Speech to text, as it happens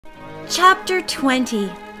Chapter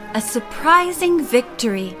 20. A Surprising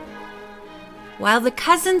Victory. While the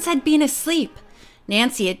cousins had been asleep,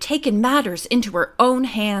 Nancy had taken matters into her own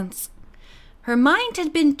hands. Her mind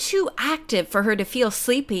had been too active for her to feel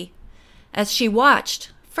sleepy. As she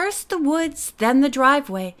watched, first the woods, then the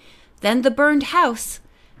driveway, then the burned house,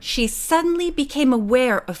 she suddenly became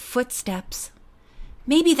aware of footsteps.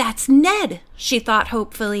 "Maybe that's Ned," she thought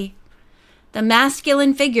hopefully. The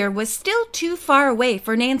masculine figure was still too far away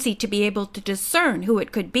for Nancy to be able to discern who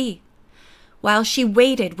it could be. While she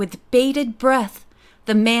waited with bated breath,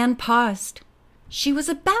 the man paused. She was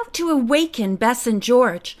about to awaken Bess and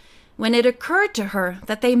George when it occurred to her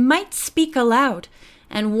that they might speak aloud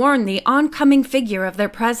and warn the oncoming figure of their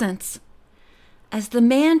presence. As the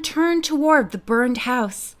man turned toward the burned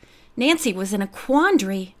house, Nancy was in a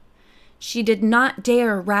quandary. She did not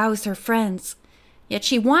dare rouse her friends, yet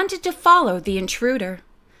she wanted to follow the intruder.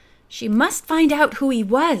 She must find out who he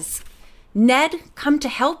was. Ned come to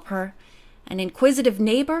help her, an inquisitive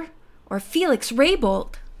neighbor, or Felix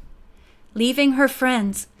Raybolt? Leaving her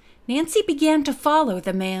friends, Nancy began to follow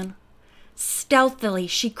the man. Stealthily,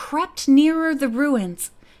 she crept nearer the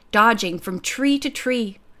ruins, dodging from tree to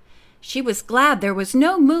tree. She was glad there was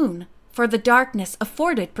no moon, for the darkness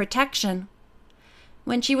afforded protection.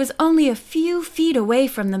 When she was only a few feet away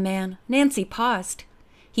from the man, Nancy paused.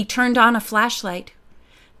 He turned on a flashlight.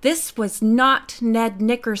 This was not Ned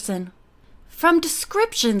Nickerson. From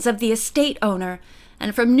descriptions of the estate owner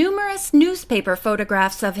and from numerous newspaper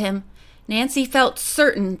photographs of him, Nancy felt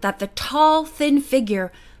certain that the tall, thin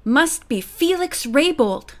figure must be Felix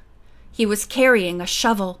Raybolt. He was carrying a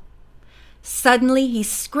shovel. Suddenly, he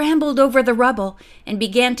scrambled over the rubble and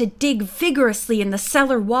began to dig vigorously in the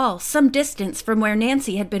cellar wall some distance from where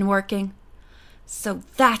Nancy had been working. So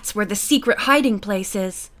that's where the secret hiding place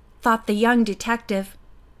is, thought the young detective.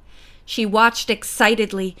 She watched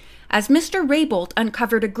excitedly as Mr. Raybolt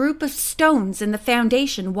uncovered a group of stones in the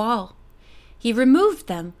foundation wall. He removed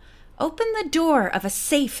them, opened the door of a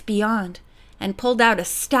safe beyond, and pulled out a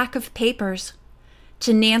stack of papers.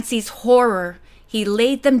 To Nancy's horror, he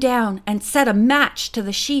laid them down and set a match to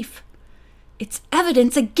the sheaf. "It's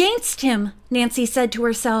evidence against him," Nancy said to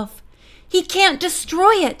herself. "He can't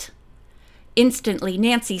destroy it." Instantly,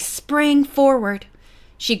 Nancy sprang forward.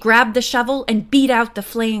 She grabbed the shovel and beat out the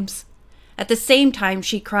flames. At the same time,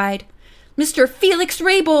 she cried, "Mr. Felix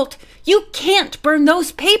Raybolt, you can't burn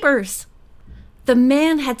those papers!" The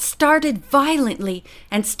man had started violently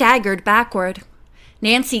and staggered backward.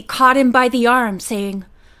 Nancy caught him by the arm, saying,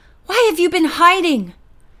 "Why have you been hiding?"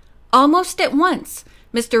 Almost at once,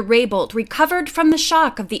 Mr. Raybolt recovered from the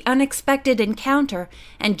shock of the unexpected encounter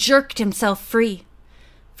and jerked himself free.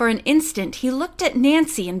 For an instant, he looked at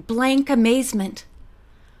Nancy in blank amazement.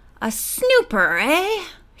 "A snooper, eh?"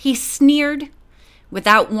 he sneered.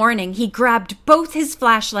 Without warning, he grabbed both his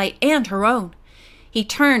flashlight and her own. He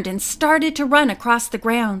turned and started to run across the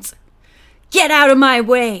grounds. "Get out of my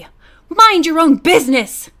way! Mind your own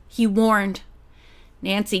business!" he warned.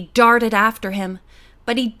 Nancy darted after him,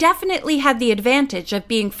 but he definitely had the advantage of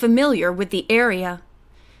being familiar with the area.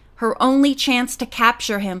 Her only chance to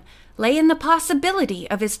capture him lay in the possibility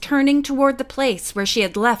of his turning toward the place where she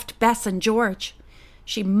had left Bess and George.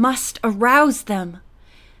 She must arouse them.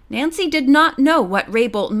 Nancy did not know what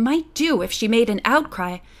Raybolt might do if she made an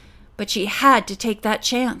outcry, but she had to take that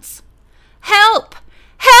chance. "Help!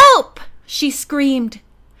 Help!" she screamed.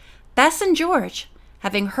 Bess and George,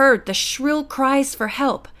 having heard the shrill cries for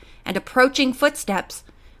help and approaching footsteps,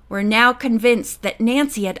 were now convinced that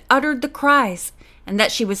Nancy had uttered the cries and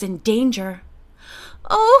that she was in danger.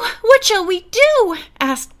 "Oh, what shall we do?"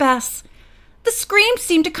 asked Bess. "The screams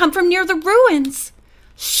seem to come from near the ruins."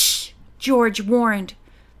 "Shh!" George warned.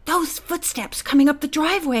 "Those footsteps coming up the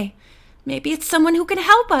driveway. Maybe it's someone who can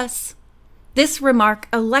help us." This remark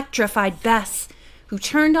electrified Bess, who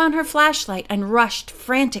turned on her flashlight and rushed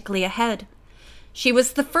frantically ahead. She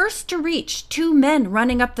was the first to reach two men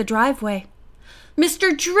running up the driveway.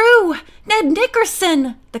 "Mr. Drew! Ned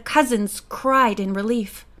Nickerson!" the cousins cried in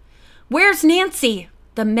relief. "Where's Nancy?"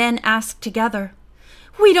 the men asked together.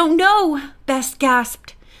 "We don't know," Bess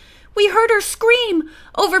gasped. "We heard her scream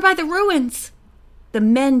over by the ruins." The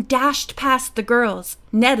men dashed past the girls,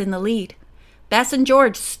 Ned in the lead. Bess and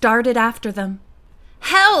George started after them.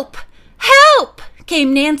 "Help! Help!"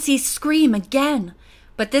 came Nancy's scream again,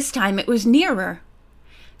 but this time it was nearer.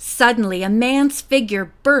 Suddenly, a man's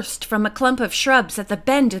figure burst from a clump of shrubs at the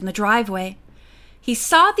bend in the driveway. He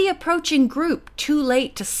saw the approaching group too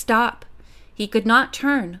late to stop. He could not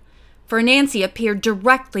turn, for Nancy appeared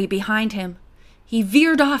directly behind him. He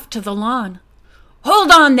veered off to the lawn.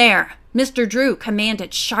 "Hold on there!" Mr. Drew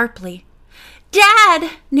commanded sharply.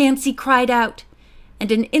 Dad! Nancy cried out,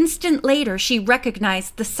 and an instant later she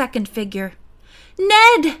recognized the second figure.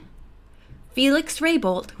 Ned! Felix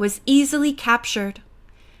Raybolt was easily captured.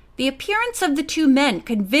 The appearance of the two men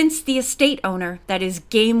convinced the estate owner that his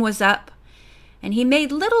game was up, and he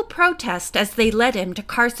made little protest as they led him to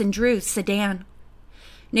Carson Drew's sedan.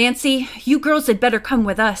 Nancy, you girls had better come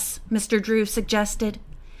with us, Mr. Drew suggested.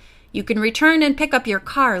 You can return and pick up your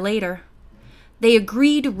car later. They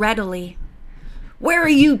agreed readily. Where are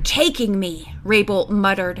you taking me? Raybolt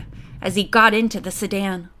muttered as he got into the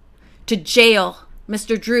sedan. To jail,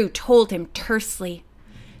 Mr. Drew told him tersely.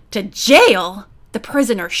 To jail? The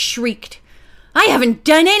prisoner shrieked. I haven't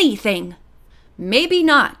done anything. Maybe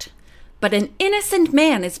not, but an innocent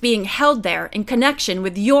man is being held there in connection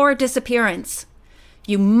with your disappearance.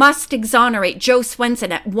 You must exonerate Joe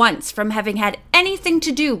Swenson at once from having had anything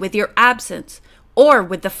to do with your absence or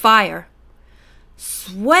with the fire.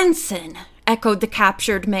 Swenson, echoed the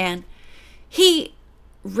captured man.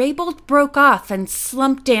 Raybolt broke off and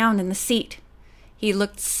slumped down in the seat. He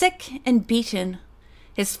looked sick and beaten.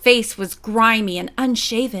 His face was grimy and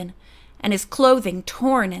unshaven, and his clothing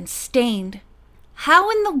torn and stained.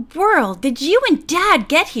 How in the world did you and Dad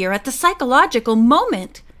get here at the psychological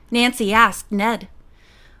moment? Nancy asked Ned.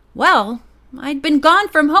 Well, I'd been gone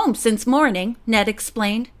from home since morning, Ned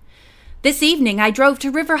explained. This evening I drove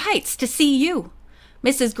to River Heights to see you.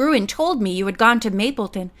 Mrs. Gruen told me you had gone to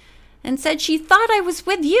Mapleton and said she thought I was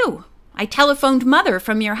with you. I telephoned Mother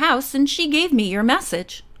from your house and she gave me your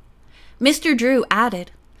message. Mr. Drew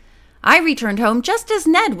added, I returned home just as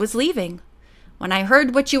Ned was leaving. When I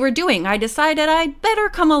heard what you were doing, I decided I'd better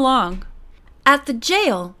come along. At the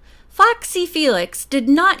jail, Foxy Felix did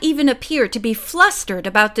not even appear to be flustered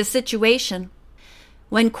about the situation.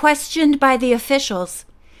 When questioned by the officials,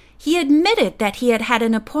 he admitted that he had had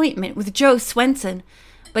an appointment with Joe Swenson,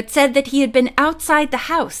 but said that he had been outside the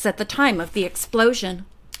house at the time of the explosion.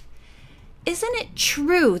 Isn't it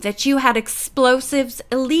true that you had explosives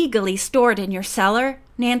illegally stored in your cellar?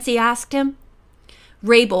 Nancy asked him.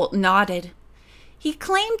 Raybolt nodded. He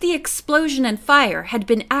claimed the explosion and fire had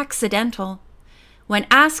been accidental. When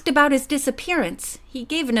asked about his disappearance, he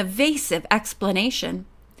gave an evasive explanation.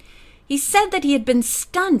 He said that he had been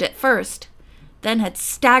stunned at first, then had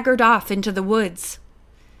staggered off into the woods.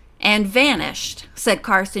 And vanished, said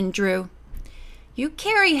Carson Drew. You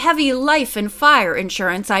carry heavy life and fire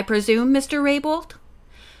insurance, I presume, Mr. Raybolt?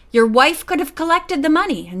 Your wife could have collected the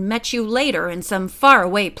money and met you later in some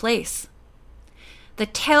faraway place. The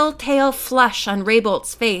telltale flush on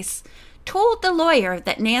Raybolt's face told the lawyer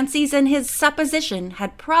that Nancy's and his supposition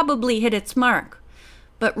had probably hit its mark,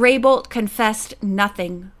 but Raybolt confessed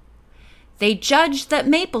nothing. They judged that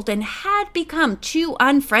Mapleton had become too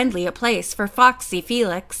unfriendly a place for Foxy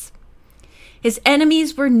Felix. His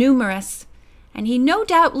enemies were numerous, and he no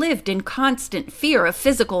doubt lived in constant fear of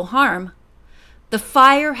physical harm. The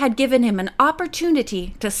fire had given him an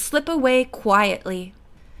opportunity to slip away quietly.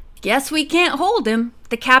 Guess we can't hold him,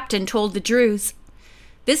 the captain told the Drews.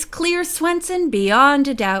 This clears Swenson beyond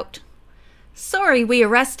a doubt. Sorry we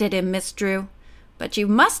arrested him, Miss Drew, but you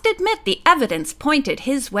must admit the evidence pointed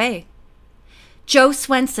his way. Joe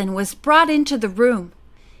Swenson was brought into the room.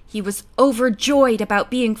 He was overjoyed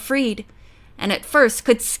about being freed, and at first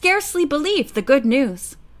could scarcely believe the good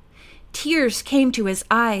news. Tears came to his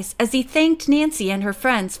eyes as he thanked Nancy and her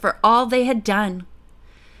friends for all they had done.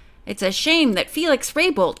 It's a shame that Felix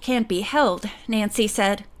Raybolt can't be held, Nancy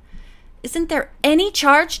said. Isn't there any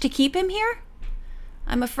charge to keep him here?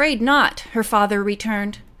 I'm afraid not, her father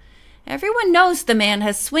returned. Everyone knows the man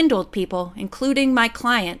has swindled people, including my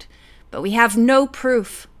client, but we have no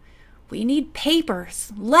proof. We need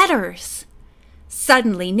papers, letters.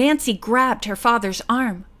 Suddenly, Nancy grabbed her father's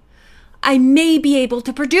arm. I may be able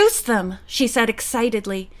to produce them, she said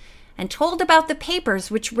excitedly, and told about the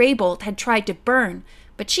papers which Raybolt had tried to burn,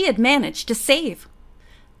 but she had managed to save.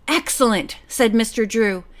 Excellent, said Mr.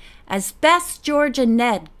 Drew, as Bess, George, and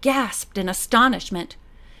Ned gasped in astonishment.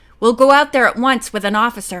 We'll go out there at once with an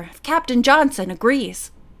officer, if Captain Johnson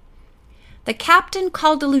agrees. The captain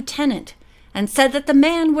called a lieutenant and said that the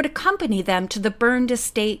man would accompany them to the burned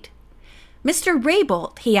estate. Mr.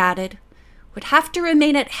 Raybolt, he added, would have to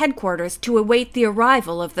remain at headquarters to await the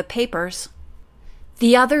arrival of the papers.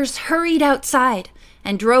 The others hurried outside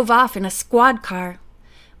and drove off in a squad car.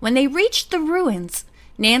 When they reached the ruins,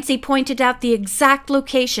 Nancy pointed out the exact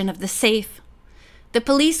location of the safe. The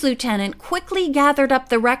police lieutenant quickly gathered up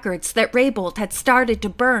the records that Raybolt had started to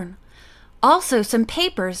burn, also some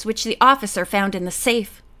papers which the officer found in the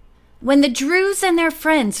safe. When the Drews and their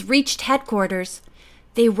friends reached headquarters,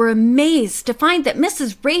 they were amazed to find that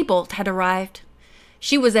Mrs. Raybolt had arrived.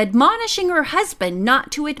 She was admonishing her husband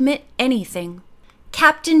not to admit anything.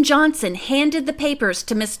 Captain Johnson handed the papers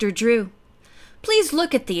to Mr. Drew. "Please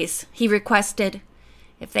look at these," he requested,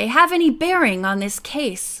 "if they have any bearing on this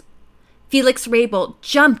case." Felix Raybolt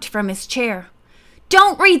jumped from his chair.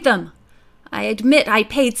 "Don't read them! I admit I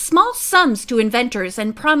paid small sums to inventors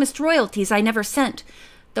and promised royalties I never sent,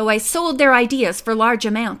 though I sold their ideas for large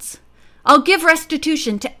amounts. I'll give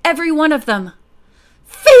restitution to every one of them."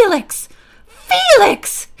 "Felix!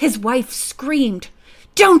 Felix!" his wife screamed.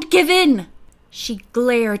 "Don't give in!" She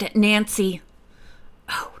glared at Nancy.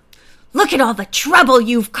 "Oh, look at all the trouble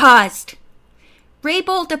you've caused!"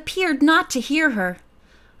 Raybolt appeared not to hear her.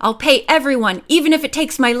 "I'll pay everyone, even if it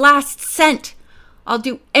takes my last cent. I'll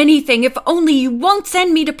do anything if only you won't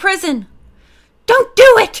send me to prison." "Don't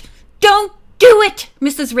do it! Don't do it!"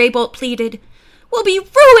 Mrs. Raybolt pleaded. "We'll be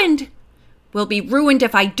ruined." "We'll be ruined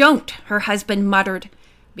if I don't," her husband muttered,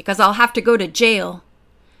 "because I'll have to go to jail."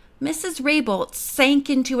 Mrs. Raybolt sank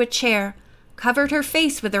into a chair, covered her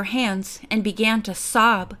face with her hands, and began to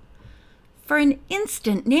sob. For an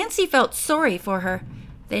instant, Nancy felt sorry for her,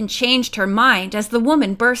 then changed her mind as the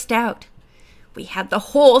woman burst out. "We had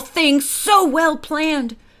the whole thing so well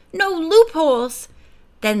planned. No loopholes.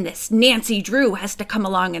 Then this Nancy Drew has to come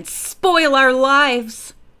along and spoil our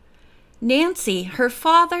lives." Nancy, her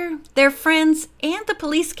father, their friends, and the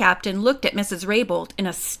police captain looked at Mrs. Raybolt in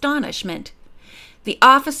astonishment. The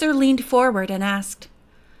officer leaned forward and asked,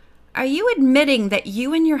 "Are you admitting that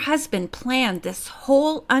you and your husband planned this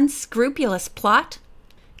whole unscrupulous plot?"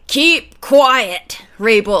 "Keep quiet,"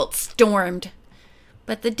 Raybolt stormed.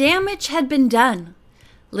 But the damage had been done.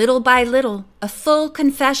 Little by little, a full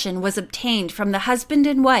confession was obtained from the husband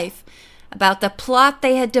and wife about the plot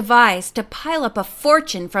they had devised to pile up a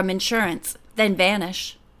fortune from insurance, then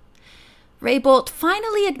vanish. Raybolt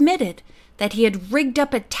finally admitted that he had rigged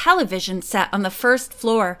up a television set on the first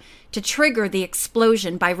floor to trigger the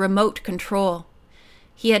explosion by remote control.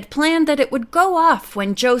 He had planned that it would go off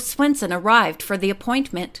when Joe Swenson arrived for the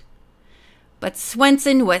appointment. "But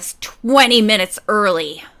Swenson was 20 minutes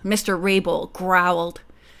early," Mr. Raybolt growled.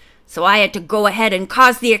 "So I had to go ahead and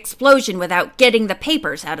cause the explosion without getting the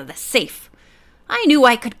papers out of the safe. I knew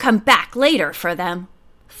I could come back later for them."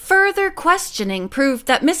 Further questioning proved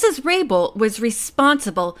that Mrs. Raybolt was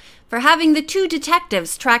responsible for having the two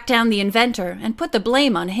detectives track down the inventor and put the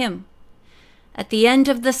blame on him. At the end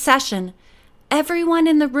of the session, everyone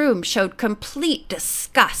in the room showed complete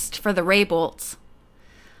disgust for the Raybolts.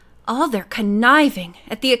 All their conniving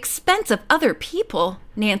at the expense of other people,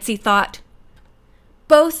 Nancy thought.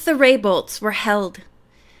 Both the Raybolts were held.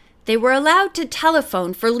 They were allowed to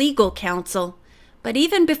telephone for legal counsel, but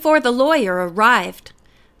even before the lawyer arrived,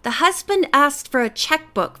 the husband asked for a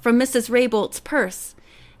checkbook from Mrs. Raybolt's purse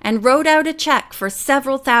and wrote out a check for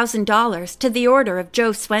several $1,000s to the order of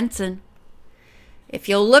Joe Swenson. "If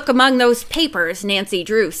you'll look among those papers Nancy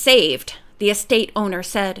Drew saved," the estate owner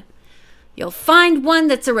said, "you'll find one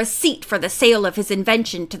that's a receipt for the sale of his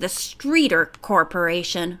invention to the Streeter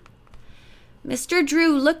Corporation." Mr.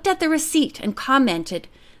 Drew looked at the receipt and commented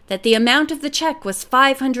that the amount of the check was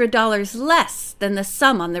 $500 less than the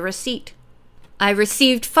sum on the receipt. "I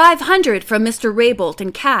received $500 from Mr. Raybolt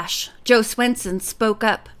in cash," Joe Swenson spoke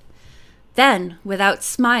up. Then, without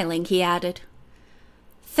smiling, he added,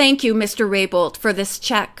 "Thank you, Mr. Raybolt, for this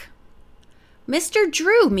check." Mr.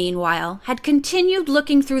 Drew, meanwhile, had continued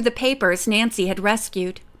looking through the papers Nancy had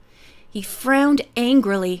rescued. He frowned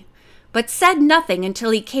angrily, but said nothing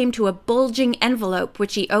until he came to a bulging envelope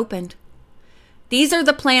which he opened. "These are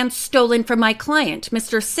the plans stolen from my client,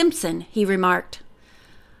 Mr. Simpson," he remarked.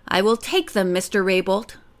 "I will take them, Mr.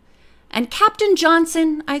 Raybolt. And Captain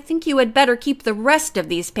Johnson, I think you had better keep the rest of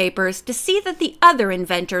these papers to see that the other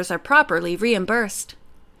inventors are properly reimbursed."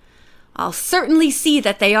 "I'll certainly see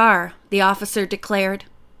that they are," the officer declared.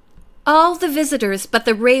 All the visitors but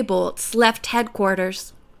the Raybolts left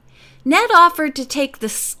headquarters. Ned offered to take the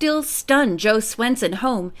still stunned Joe Swenson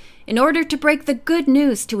home in order to break the good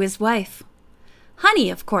news to his wife. Honey,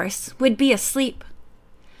 of course, would be asleep.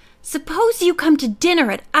 "Suppose you come to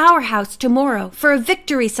dinner at our house tomorrow for a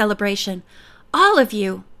victory celebration. All of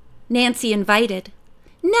you," Nancy invited.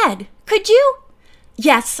 "Ned, could you?"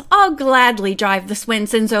 "Yes, I'll gladly drive the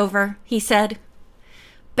Swensons over," he said.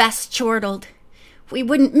 Bess chortled. "We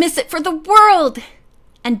wouldn't miss it for the world!"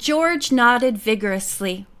 And George nodded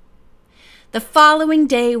vigorously. The following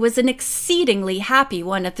day was an exceedingly happy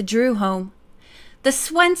one at the Drew home. The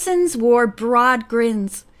Swensons wore broad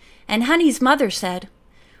grins, and Honey's mother said,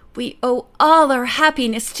 "We owe all our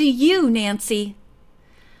happiness to you, Nancy."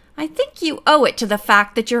 "I think you owe it to the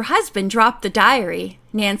fact that your husband dropped the diary,"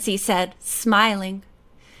 Nancy said, smiling.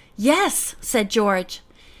 Yes, said George.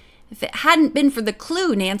 If it hadn't been for the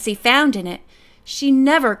clue Nancy found in it, she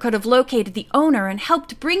never could have located the owner and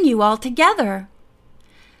helped bring you all together.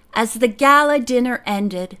 As the gala dinner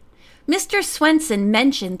ended, Mr. Swenson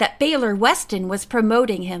mentioned that Baylor Weston was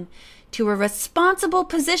promoting him to a responsible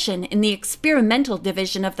position in the experimental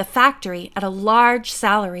division of the factory at a large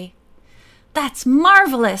salary. That's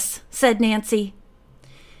marvelous, said Nancy.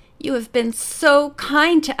 You have been so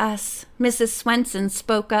kind to us, Mrs. Swenson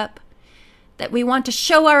spoke up, that we want to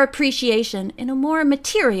show our appreciation in a more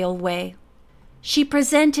material way. She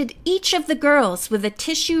presented each of the girls with a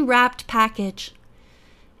tissue-wrapped package.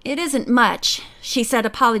 It isn't much, she said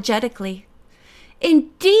apologetically.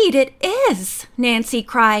 Indeed it is, Nancy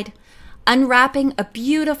cried, unwrapping a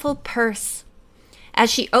beautiful purse.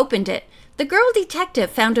 As she opened it, the girl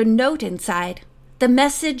detective found a note inside. The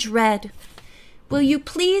message read, "Will you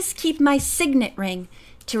please keep my signet ring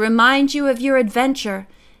to remind you of your adventure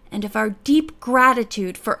and of our deep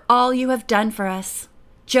gratitude for all you have done for us.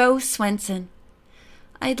 Joe Swenson."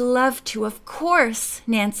 I'd love to, of course,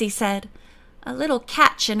 Nancy said, a little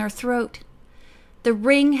catch in her throat. The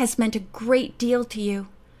ring has meant a great deal to you.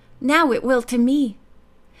 Now it will to me.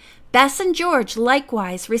 Bess and George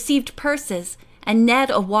likewise received purses and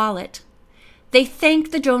Ned a wallet. They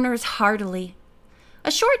thanked the donors heartily.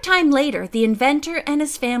 A short time later, the inventor and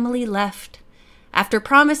his family left, after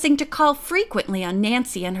promising to call frequently on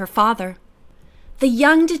Nancy and her father. The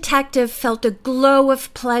young detective felt a glow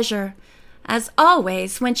of pleasure, as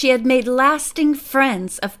always when she had made lasting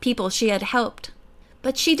friends of people she had helped.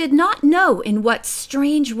 But she did not know in what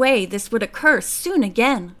strange way this would occur soon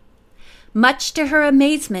again. Much to her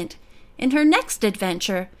amazement, in her next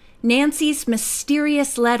adventure, Nancy's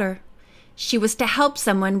mysterious letter, she was to help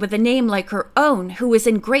someone with a name like her own who was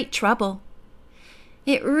in great trouble.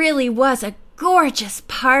 It really was a gorgeous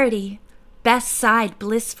party, Bess sighed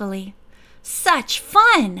blissfully. Such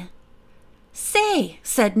fun! Say,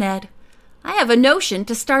 said Ned, I have a notion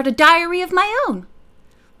to start a diary of my own.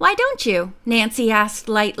 Why don't you? Nancy asked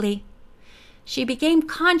lightly. She became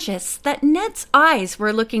conscious that Ned's eyes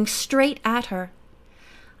were looking straight at her.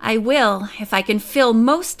 I will, if I can fill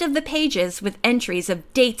most of the pages with entries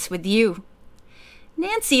of dates with you.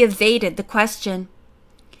 Nancy evaded the question.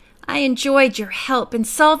 I enjoyed your help in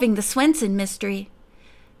solving the Swenson mystery.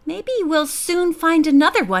 Maybe we'll soon find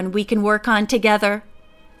another one we can work on together.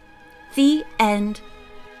 The end.